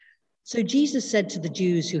So Jesus said to the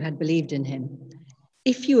Jews who had believed in him,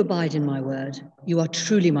 "If you abide in my word, you are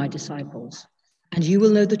truly my disciples, and you will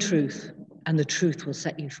know the truth, and the truth will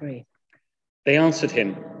set you free." They answered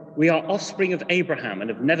him, "We are offspring of Abraham and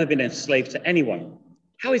have never been enslaved to anyone.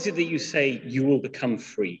 How is it that you say you will become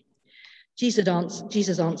free?" Jesus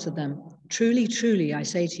answered them, "Truly, truly, I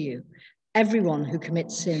say to you, everyone who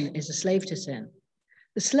commits sin is a slave to sin.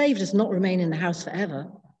 The slave does not remain in the house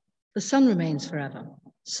forever. The son remains forever.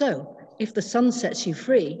 So, if the son sets you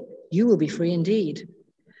free, you will be free indeed.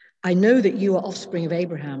 I know that you are offspring of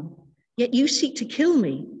Abraham, yet you seek to kill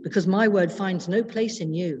me because my word finds no place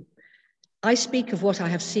in you. I speak of what I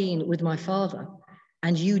have seen with my father,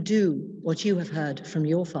 and you do what you have heard from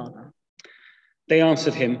your father." They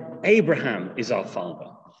answered him, "Abraham is our father."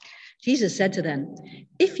 Jesus said to them,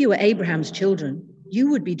 "If you were Abraham's children,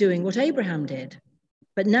 you would be doing what Abraham did.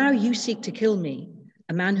 But now you seek to kill me,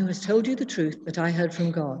 a man who has told you the truth that I heard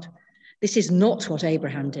from God. This is not what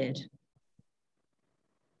Abraham did."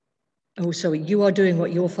 "Oh, so you are doing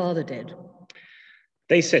what your father did."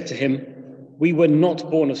 They said to him, "We were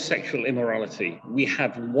not born of sexual immorality. We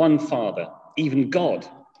have one father, even God."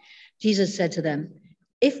 Jesus said to them,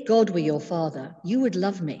 "If God were your father, you would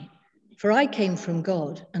love me, for I came from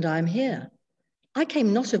God and I am here. I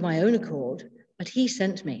came not of my own accord, but he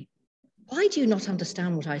sent me. Why do you not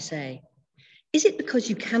understand what I say? Is it because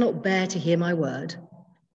you cannot bear to hear my word?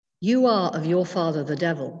 You are of your father the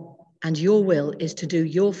devil, and your will is to do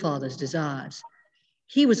your father's desires.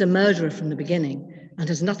 He was a murderer from the beginning and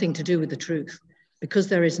has nothing to do with the truth, because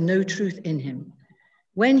there is no truth in him.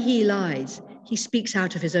 When he lies, he speaks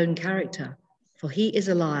out of his own character, for he is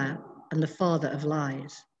a liar and the father of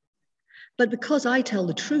lies. But because I tell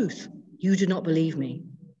the truth, you do not believe me.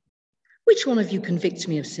 Which one of you convicts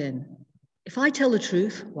me of sin? If I tell the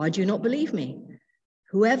truth, why do you not believe me?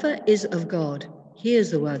 Whoever is of God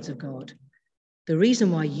hears the words of God. The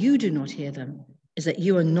reason why you do not hear them is that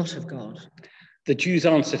you are not of God." The Jews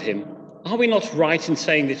answered him, "Are we not right in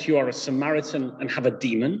saying that you are a Samaritan and have a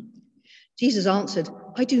demon?" Jesus answered,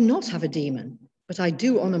 "I do not have a demon, but I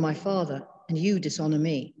do honor my Father, and you dishonor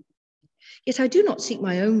me. Yet I do not seek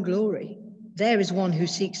my own glory. There is one who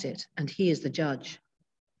seeks it, and he is the judge.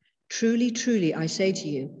 Truly, truly, I say to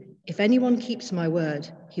you, if anyone keeps my word,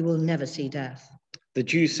 he will never see death." The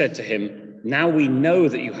Jews said to him, "Now we know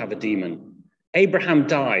that you have a demon. Abraham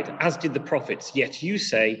died, as did the prophets, yet you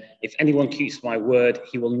say, if anyone keeps my word,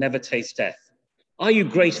 he will never taste death. Are you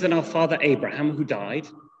greater than our father Abraham, who died,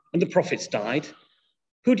 and the prophets died?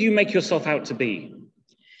 Who do you make yourself out to be?"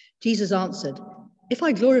 Jesus answered, "If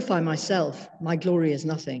I glorify myself, my glory is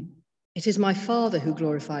nothing. It is my Father who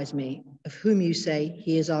glorifies me, of whom you say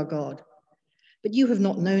he is our God. But you have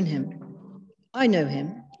not known him. I know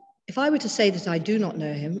him. If I were to say that I do not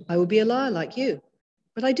know him, I would be a liar like you.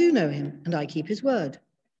 But I do know him, and I keep his word.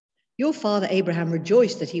 Your father Abraham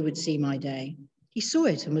rejoiced that he would see my day. He saw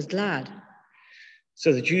it and was glad."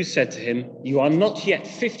 So the Jews said to him, "You are not yet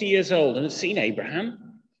 50 years old and have seen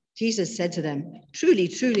Abraham?" Jesus said to them, "Truly,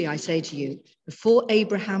 truly, I say to you, before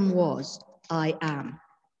Abraham was, I am."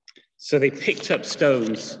 So they picked up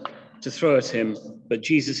stones to throw at him, but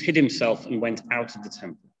Jesus hid himself and went out of the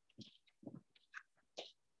temple.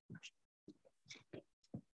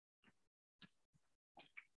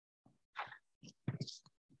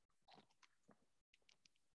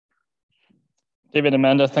 David and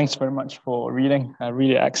Amanda, thanks very much for reading.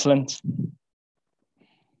 Really excellent.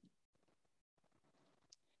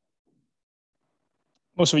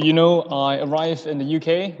 Most of you know I arrived in the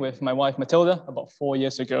UK with my wife Matilda about 4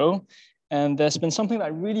 years ago, and there's been something that I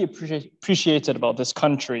really appreciated about this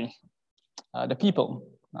country. The people.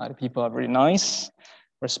 The people are very nice,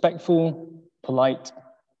 respectful, polite,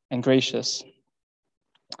 and gracious.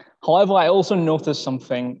 However, I also noticed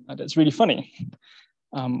something that's really funny.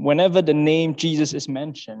 Whenever the name Jesus is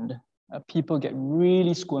mentioned, people get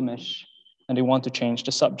really squeamish and they want to change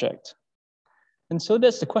the subject. And so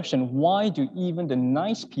that's the question, why do even the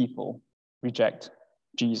nice people reject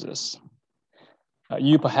Jesus?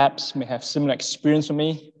 You perhaps may have similar experience with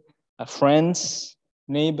me, friends,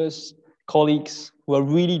 neighbors, colleagues who are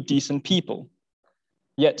really decent people.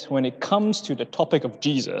 Yet when it comes to the topic of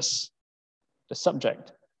Jesus, the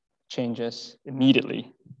subject changes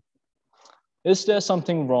immediately. Is there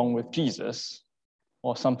something wrong with Jesus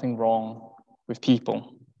or something wrong with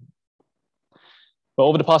people? But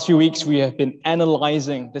over the past few weeks, we have been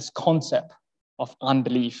analyzing this concept of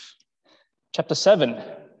unbelief. Chapter 7,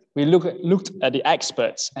 we looked at the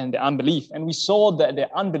experts and the unbelief, and we saw that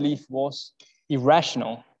their unbelief was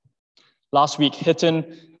irrational. Last week, Hitton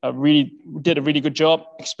did a really good job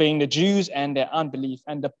explaining the Jews and their unbelief,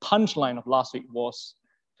 and the punchline of last week was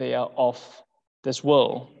They are of this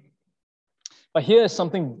world. But here is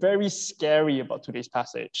something very scary about today's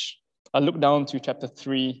passage. I look down to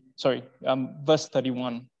verse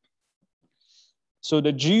 31. So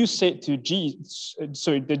the Jews said to Jesus,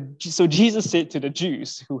 so Jesus said to the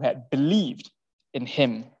Jews who had believed in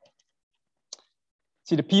him.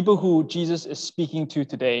 See, the people who Jesus is speaking to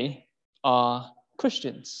today are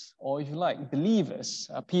Christians, or if you like, believers,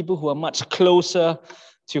 people who are much closer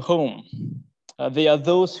to home. They are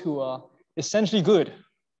those who are essentially good,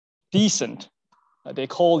 decent. They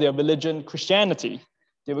call their religion Christianity.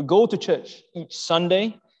 They would go to church each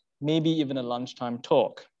Sunday, maybe even a lunchtime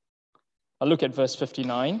talk. I'll look at verse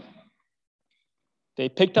 59. They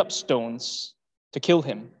picked up stones to kill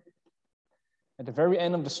him. At the very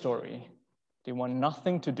end of the story, they want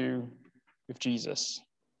nothing to do with Jesus.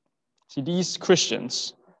 See, these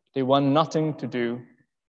Christians, they want nothing to do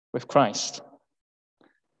with Christ.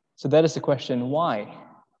 So that is the question, why?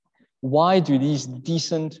 Why do these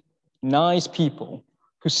decent, nice people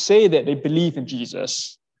who say that they believe in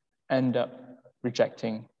Jesus end up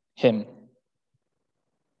rejecting him?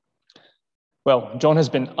 Well, John has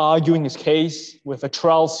been arguing his case with a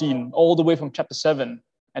trial scene all the way from chapter 7,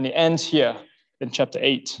 and it ends here in chapter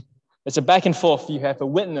 8. It's a back and forth. You have a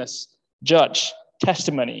witness, judge,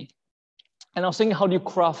 testimony. And I was thinking, how do you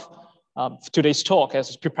craft today's talk as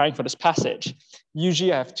I was preparing for this passage?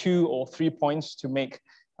 Usually I have 2 or 3 points to make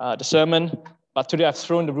the sermon, but today I've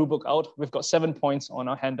thrown the rule book out. We've got 7 points on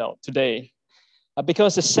our handout today.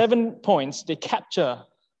 Because the 7 points, they capture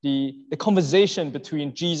the conversation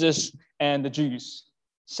between Jesus and the Jews.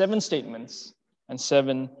 7 statements and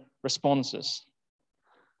 7 responses.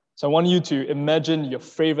 So I want you to imagine your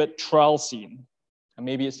favorite trial scene. And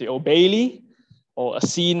maybe it's the Old Bailey, or a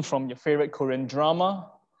scene from your favorite Korean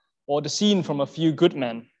drama, or the scene from A Few Good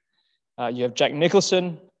Men. You have Jack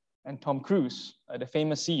Nicholson and Tom Cruise, the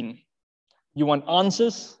famous scene. You want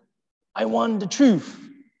answers? I want the truth.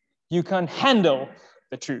 You can't handle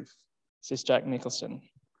the truth, says Jack Nicholson.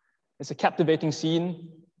 It's a captivating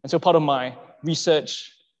scene. And so part of my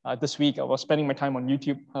research this week, I was spending my time on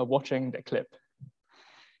YouTube watching that clip.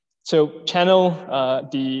 So channel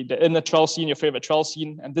the inner trial scene, your favorite trial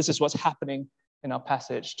scene, and this is what's happening in our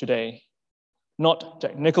passage today. Not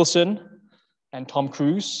Jack Nicholson and Tom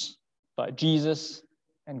Cruise, but Jesus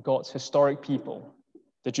and God's historic people,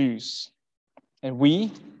 the Jews. And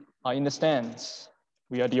we are in the stands.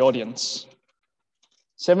 We are the audience.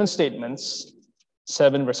 7 statements,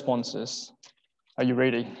 7 responses. Are you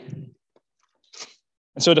ready?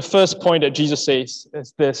 And so the first point that Jesus says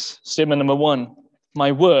is this, statement number 1,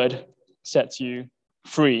 my word sets you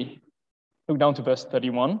free. Look down to verse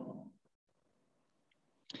 31.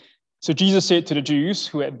 So Jesus said to the Jews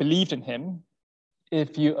who had believed in him,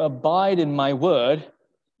 if you abide in my word,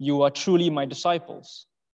 you are truly my disciples,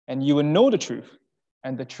 and you will know the truth,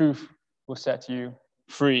 and the truth will set you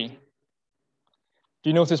free. Do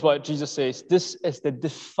you notice what Jesus says? This is the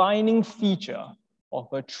defining feature of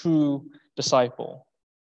a true disciple.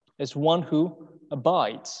 It's one who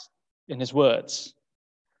abides in his words.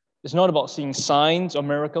 It's not about seeing signs or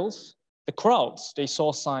miracles. The crowds, they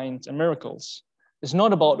saw signs and miracles. It's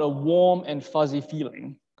not about a warm and fuzzy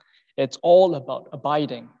feeling. It's all about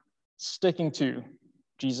abiding, sticking to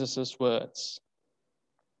Jesus' words.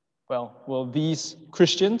 Well, will these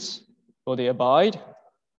Christians, will they abide?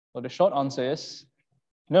 Well, the short answer is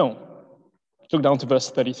no. Look down to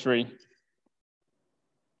verse 33.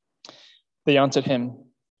 They answered him,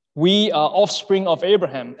 we are offspring of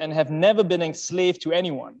Abraham and have never been enslaved to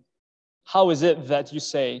anyone. How is it that you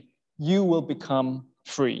say you will become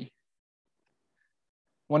free?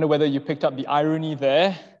 Wonder whether you picked up the irony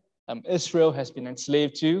there. Israel has been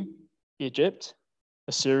enslaved to Egypt,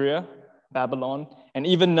 Assyria, Babylon, and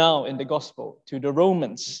even now in the gospel to the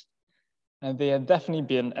Romans. And they have definitely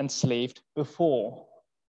been enslaved before.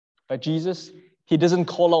 But Jesus, he doesn't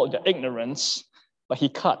call out their ignorance, but he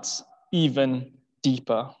cuts even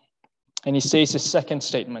deeper. And he says his second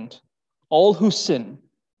statement, all who sin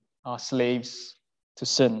are slaves to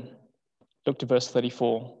sin. Look to verse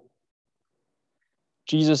 34.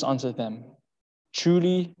 Jesus answered them,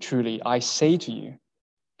 truly, truly, I say to you,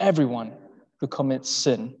 everyone who commits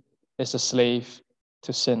sin is a slave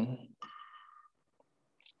to sin.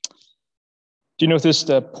 Do you notice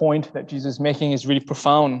the point that Jesus is making is really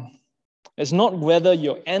profound? It's not whether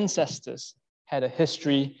your ancestors had a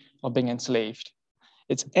history of being enslaved.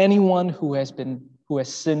 It's anyone who has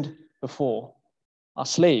sinned before are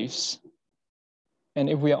slaves. And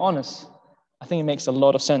if we are honest, I think it makes a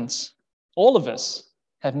lot of sense. All of us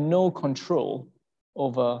have no control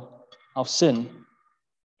over our sin.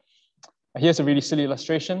 Here's a really silly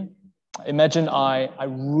illustration. Imagine I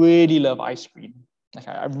really love ice cream. Like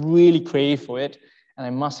I really crave for it, and I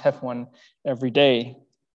must have one every day.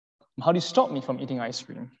 How do you stop me from eating ice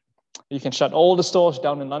cream? You can shut all the stores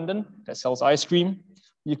down in London that sells ice cream.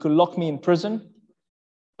 You could lock me in prison,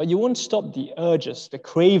 but you won't stop the urges, the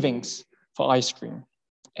cravings for ice cream.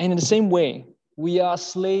 And in the same way, we are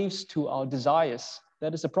slaves to our desires.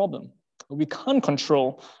 That is the problem. We can't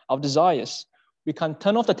control our desires. We can't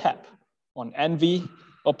turn off the tap on envy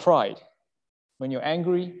or pride. When you're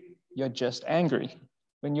angry, you're just angry.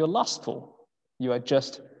 When you're lustful, you are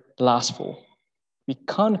just lustful. We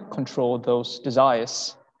can't control those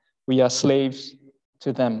desires. We are slaves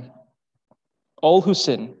to them. All who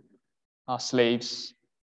sin are slaves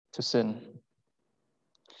to sin.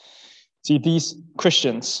 See, these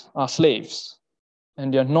Christians are slaves,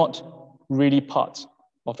 and they're not really part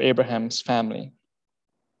of Abraham's family.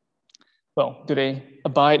 Well, do they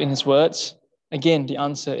abide in his words? Again, the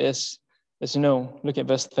answer is no. Look at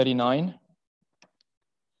verse 39.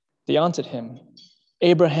 They answered him,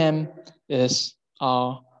 Abraham is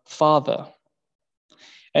our father.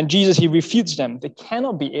 And Jesus, he refutes them. They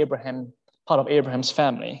cannot be part of Abraham's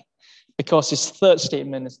family, because his third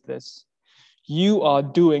statement is this: you are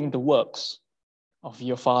doing the works of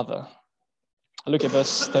your father. Look at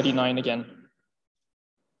verse 39 again.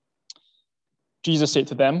 Jesus said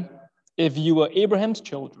to them, if you were Abraham's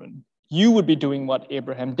children, you would be doing what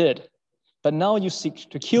Abraham did. But now you seek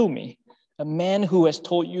to kill me, a man who has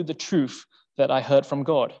told you the truth that I heard from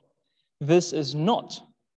God. This is not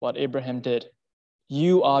what Abraham did.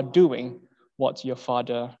 You are doing what your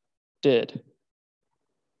father did.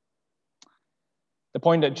 The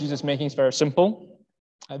point that Jesus is making is very simple.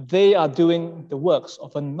 They are doing the works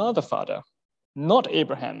of another father, not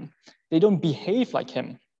Abraham. They don't behave like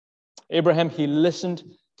him. Abraham, he listened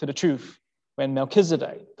to the truth. When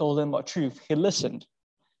Melchizedek told him about truth, he listened.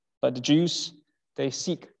 But the Jews, they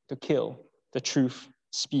seek to kill the truth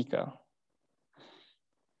speaker.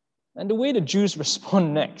 And the way the Jews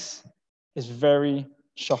respond next is very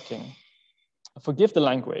shocking. Forgive the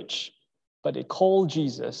language, but they call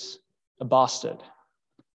Jesus a bastard.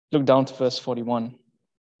 Look down to verse 41.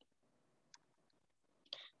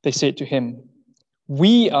 They said to him,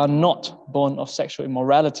 we are not born of sexual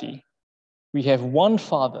immorality. We have one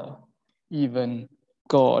Father, even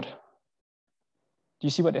God. Do you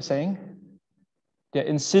see what they're saying? They're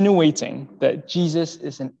insinuating that Jesus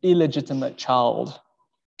is an illegitimate child.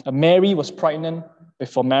 Mary was pregnant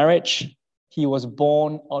before marriage. He was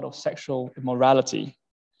born out of sexual immorality.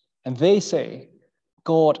 And they say,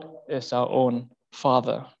 God is our own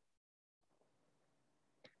Father.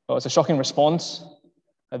 Well, it's a shocking response.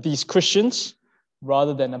 These Christians,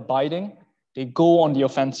 rather than abiding, they go on the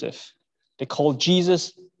offensive. They call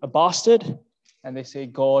Jesus a bastard, and they say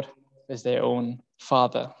God is their own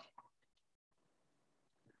Father.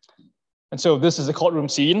 And so this is a courtroom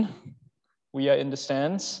scene. We are in the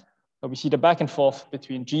stands, but we see the back and forth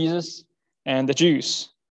between Jesus and the Jews,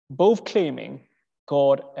 both claiming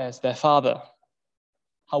God as their Father.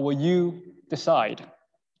 How will you decide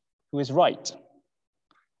who is right?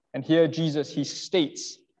 And here Jesus, he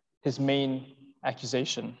states his main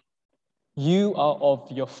accusation. You are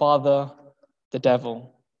of your father, the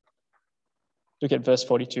devil. Look at verse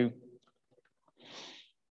 42.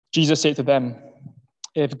 Jesus said to them,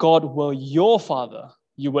 if God were your father,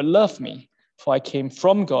 you would love me, for I came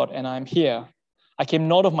from God and I am here. I came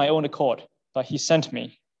not of my own accord, but he sent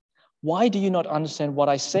me. Why do you not understand what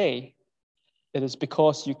I say? It is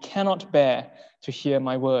because you cannot bear to hear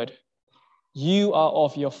my word. You are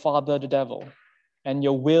of your father, the devil, and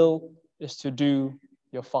your will is to do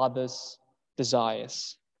your father's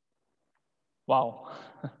desires. Wow.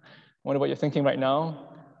 I wonder what you're thinking right now.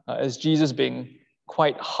 Is Jesus being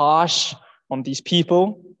quite harsh on these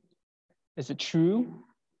people? Is it true?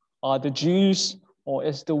 Are the Jews or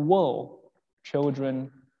is the world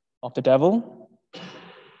children of the devil?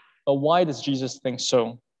 But why does Jesus think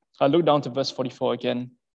so? I look down to verse 44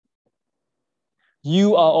 again.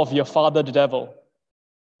 You are of your father, the devil,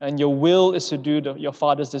 and your will is to do your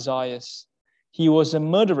father's desires. He was a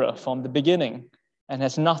murderer from the beginning and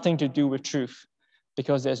has nothing to do with truth,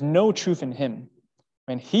 because there's no truth in him.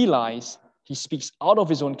 When he lies, he speaks out of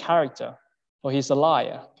his own character, for he's a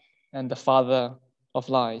liar and the father of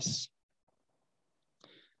lies.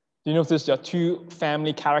 Do you notice there are two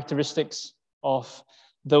family characteristics of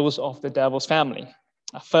those of the devil's family?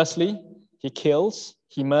 Firstly, he kills,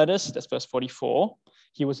 he murders, that's verse 44.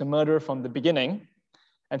 He was a murderer from the beginning.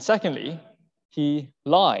 And secondly, he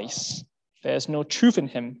lies. There's no truth in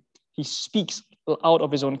him. He speaks out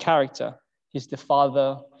of his own character. He's the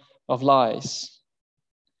father of lies.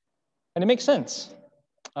 And it makes sense.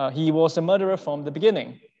 He was a murderer from the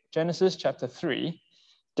beginning. Genesis chapter 3,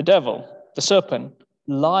 the devil, the serpent,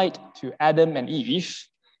 lied to Adam and Eve.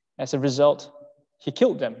 As a result, he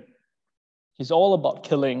killed them. He's all about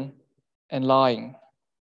killing and lying.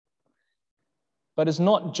 But it's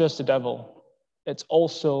not just the devil. It's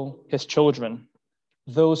also his children,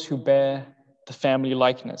 those who bear the family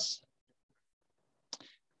likeness.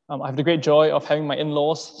 I have the great joy of having my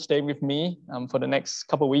in-laws stay with me for the next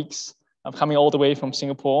couple of weeks. I'm coming all the way from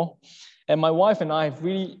Singapore. And my wife and I have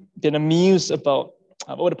really been amused about,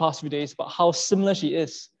 over the past few days, about how similar she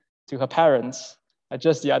is to her parents.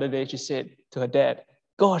 Just the other day, she said to her dad,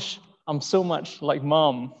 "Gosh, I'm so much like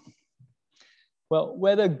mom." Well,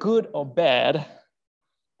 whether good or bad,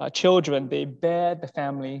 children, they bear the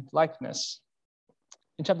family likeness.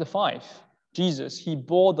 In chapter 5, Jesus, he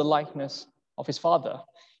bore the likeness of his father.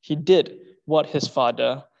 He did what his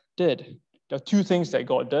father did. There are two things that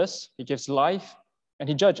God does. He gives life and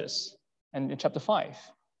he judges. And in chapter 5,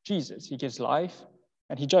 Jesus, he gives life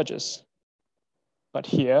and he judges. But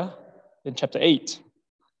here, in chapter 8,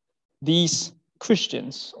 these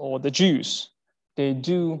Christians, or the Jews, they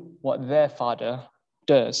do what their father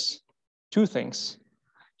does. Two things.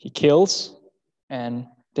 He kills and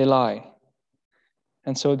they lie.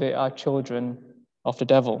 And so they are children of the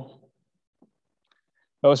devil.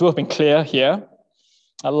 But it's worth being clear here.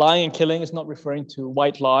 Lying and killing is not referring to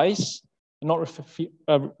white lies, not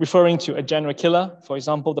referring to a general killer, for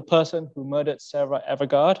example, the person who murdered Sarah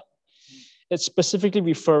Evergard. It's specifically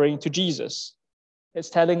referring to Jesus. It's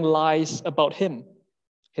telling lies about him,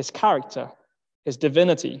 his character, his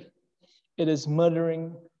divinity. It is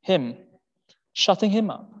murdering him, shutting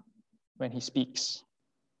him up when he speaks.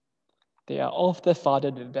 They are of their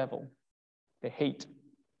father, the devil. They hate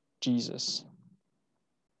Jesus.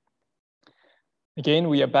 Again,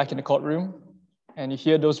 we are back in the courtroom, and you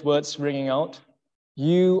hear those words ringing out.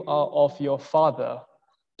 You are of your father,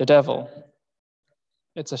 the devil.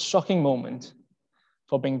 It's a shocking moment,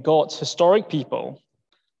 for being God's historic people,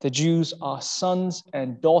 the Jews are sons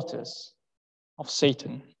and daughters of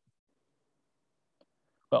Satan.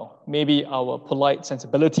 Well, maybe our polite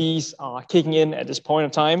sensibilities are kicking in at this point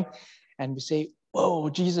of time, and we say, "Whoa,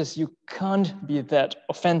 Jesus, you can't be that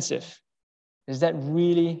offensive." Is that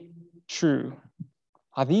really true?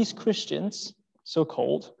 Are these Christians,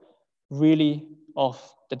 so-called, really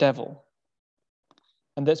of the devil?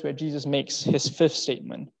 And that's where Jesus makes his fifth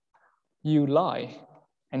statement. You lie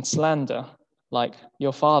and slander like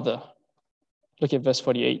your father. Look at verse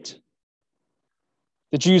 48.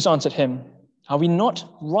 The Jews answered him, "Are we not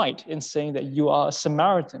right in saying that you are a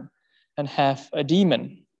Samaritan and have a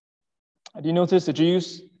demon?" Do you notice the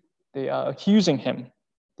Jews? They are accusing him.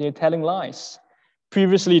 They are telling lies.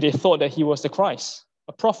 Previously, they thought that he was the Christ,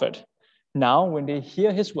 a prophet. Now, when they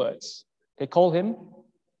hear his words, they call him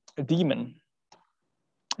a demon.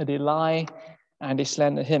 They lie and they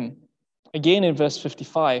slander him. Again, in verse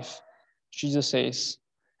 55, Jesus says,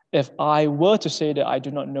 "If I were to say that I do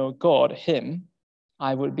not know God, him,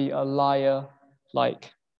 I would be a liar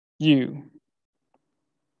like you."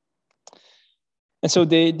 And so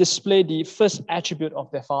they display the first attribute of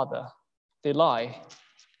their father. They lie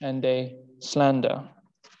and they slander.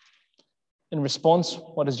 In response,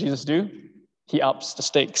 what does Jesus do? He ups the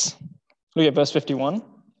stakes. Look at verse 51.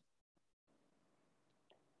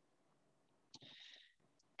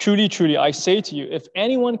 "Truly, truly, I say to you, if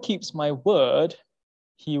anyone keeps my word,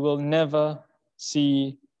 he will never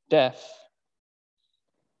see death."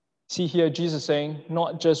 See here, Jesus saying,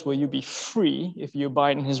 not just will you be free if you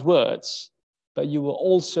abide in his words, but you will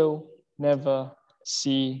also never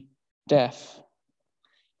see death.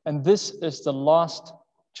 And this is the last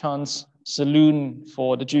chance saloon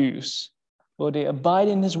for the Jews. Will they abide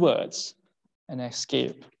in his words and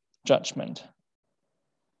escape judgment?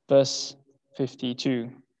 Verse 52.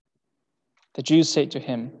 The Jews said to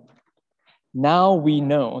him, "Now we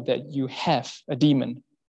know that you have a demon.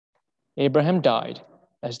 Abraham died,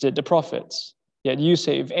 as did the prophets. Yet you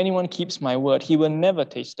say, if anyone keeps my word, he will never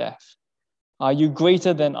taste death. Are you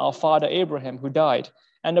greater than our father Abraham, who died,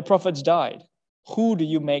 and the prophets died? Who do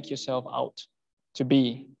you make yourself out to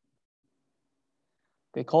be?"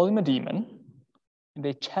 They call him a demon, and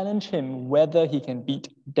they challenge him whether he can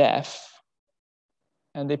beat death,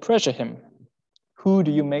 and they pressure him. Who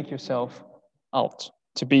do you make yourself out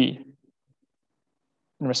to be?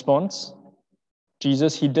 In response,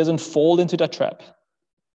 Jesus, he doesn't fall into that trap,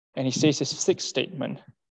 and he says his sixth statement,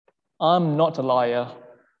 "I'm not a liar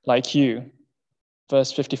like you."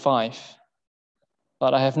 Verse 55.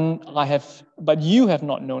 But you have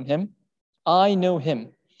not known him. I know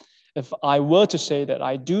him. If I were to say that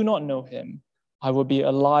I do not know him, I would be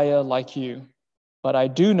a liar like you. but I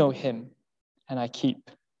do know him, and I keep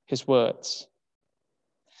his words.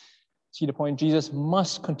 See the point? Jesus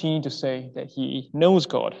must continue to say that he knows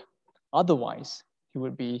God. Otherwise, he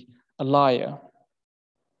would be a liar.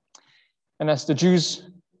 And as the Jews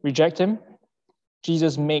reject him,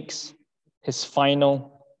 Jesus makes his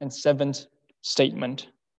final and seventh statement.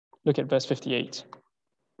 Look at verse 58.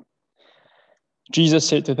 Jesus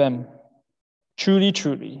said to them, "Truly,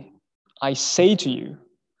 truly, I say to you,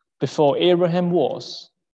 before Abraham was,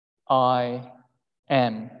 I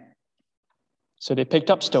am." So they picked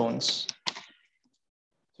up stones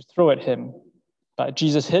to throw at him, but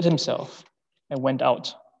Jesus hid himself and went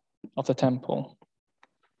out of the temple.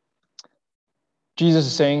 Jesus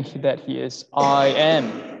is saying that he is I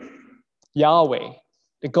am Yahweh,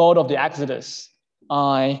 the God of the Exodus.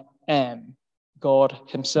 I am God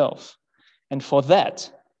himself. And for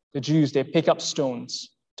that, the Jews, they pick up stones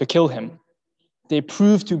to kill him. They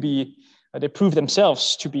prove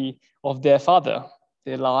themselves to be of their father.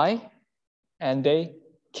 They lie and they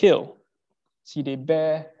kill. See, they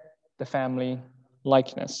bear the family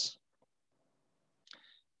likeness.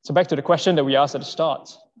 So back to the question that we asked at the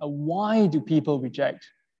start. Why do people reject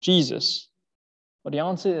Jesus? Well, the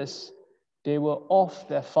answer is they were of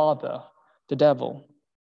their father, the devil.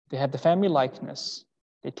 They have the family likeness.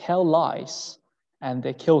 They tell lies and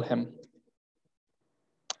they kill him.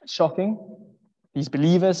 Shocking. These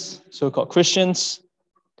believers, so-called Christians,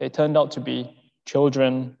 they turned out to be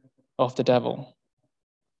children of the devil.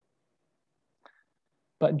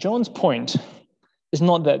 But John's point is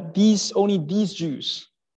not that only these Jews,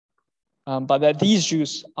 but that these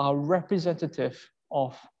Jews are representative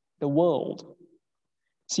of the world.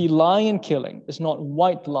 See, lying and killing is not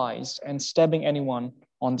white lies and stabbing anyone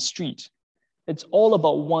on the street. It's all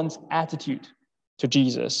about one's attitude to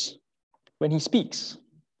Jesus. When he speaks,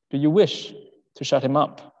 do you wish to shut him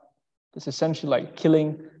up? It's essentially like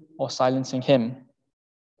killing or silencing him.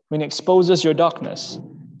 When he exposes your darkness,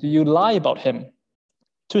 do you lie about him,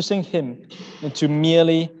 twisting him into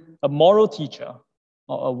merely a moral teacher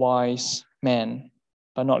or a wise man,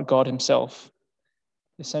 but not God himself,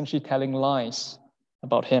 essentially telling lies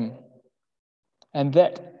about him? And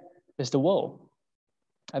that is the world.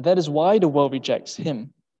 And that is why the world rejects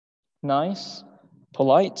him. Nice,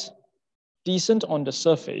 polite, decent on the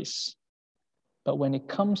surface. But when it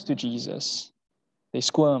comes to Jesus, they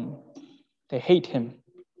squirm. They hate him.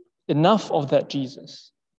 Enough of that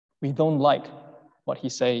Jesus. We don't like what he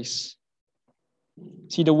says.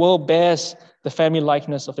 See, the world bears the family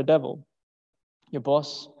likeness of the devil. Your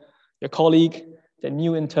boss, your colleague, that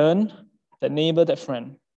new intern, that neighbor, that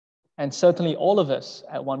friend. And certainly all of us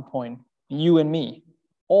at one point, you and me,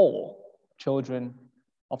 all children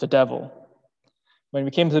of the devil. When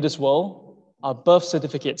we came to this world, our birth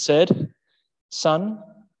certificate said, son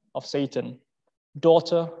of Satan,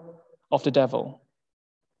 daughter of the devil.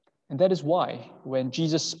 And that is why when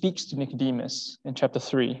Jesus speaks to Nicodemus in chapter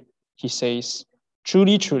 3, he says,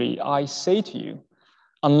 truly, truly, I say to you,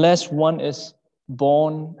 unless one is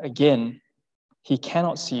born again, he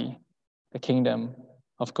cannot see the kingdom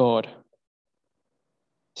of God.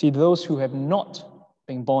 See, those who have not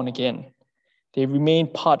been born again, they remain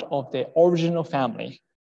part of their original family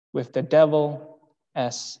with the devil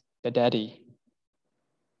as the daddy.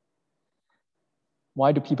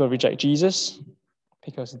 Why do people reject Jesus?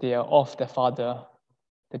 Because they are of their father,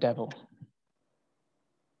 the devil.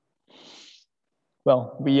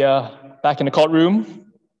 Well, we are back in the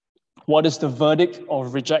courtroom. What is the verdict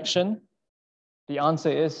of rejection? The answer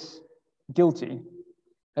is guilty,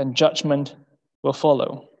 and judgment will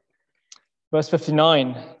follow. Verse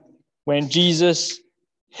 59, when Jesus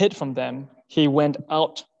hid from them, he went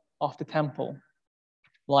out of the temple.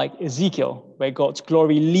 Like Ezekiel, where God's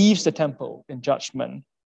glory leaves the temple in judgment,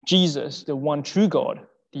 Jesus, the one true God,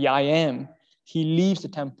 the I am, he leaves the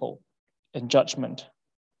temple in judgment.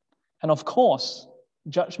 And of course,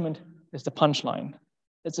 judgment is the punchline.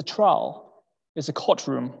 It's a trial, it's a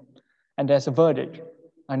courtroom, and there's a verdict,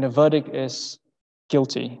 and the verdict is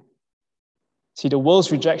guilty. See, the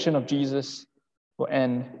world's rejection of Jesus will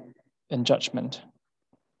end in judgment.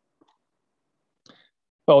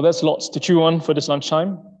 Well, there's lots to chew on for this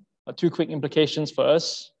lunchtime. Two quick implications for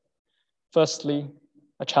us. Firstly,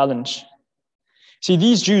 a challenge. See,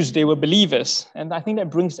 these Jews, they were believers, and I think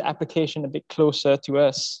that brings the application a bit closer to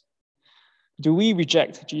us. Do we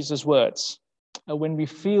reject Jesus' words? When we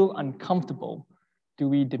feel uncomfortable, do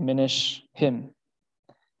we diminish him?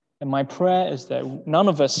 And my prayer is that none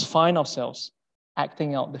of us find ourselves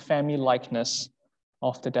acting out the family likeness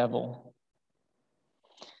of the devil.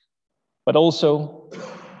 But also,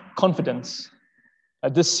 confidence.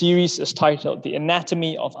 This series is titled The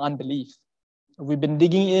Anatomy of Unbelief. We've been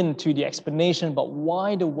digging into the explanation about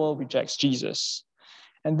why the world rejects Jesus.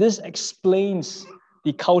 And this explains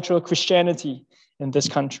the cultural Christianity in this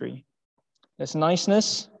country. There's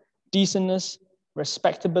niceness, decentness,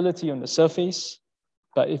 respectability on the surface,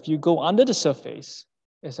 but if you go under the surface,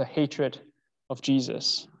 it's a hatred of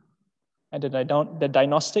Jesus. And the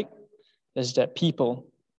diagnostic is that people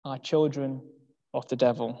are children of the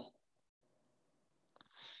devil.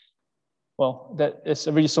 Well, that is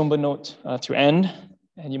a really somber note to end.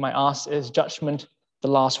 And you might ask, is judgment the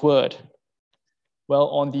last word? Well,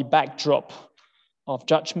 on the backdrop of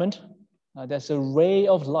judgment, there's a ray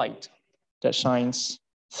of light that shines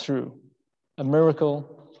through, a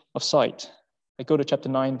miracle of sight. I go to chapter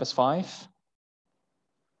 9, verse 5.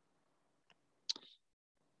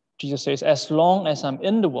 Jesus says, as long as I'm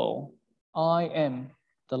in the world, I am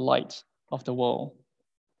the light of the world.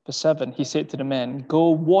 Verse 7, he said to the man, go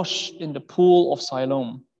wash in the pool of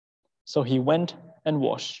Siloam. So he went and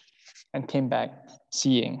washed and came back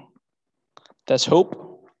seeing. There's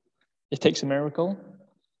hope. It takes a miracle.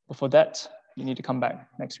 But for that, you need to come back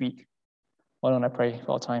next week. Why don't I pray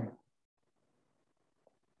for our time?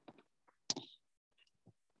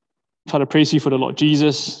 Father, praise you for the Lord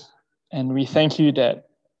Jesus. And we thank you that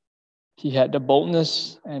he had the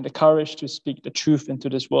boldness and the courage to speak the truth into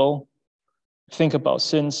this world. Think about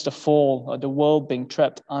since the fall, the world being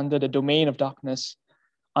trapped under the domain of darkness,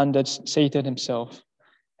 under Satan himself.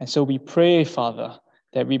 And so we pray, Father,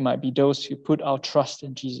 that we might be those who put our trust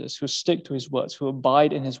in Jesus, who stick to his words, who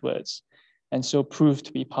abide in his words, and so prove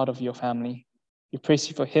to be part of your family. We praise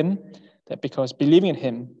you for him, that because believing in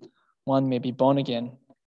him, one may be born again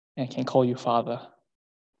and can call you Father.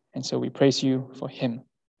 And so we praise you for him.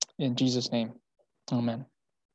 In Jesus' name, amen.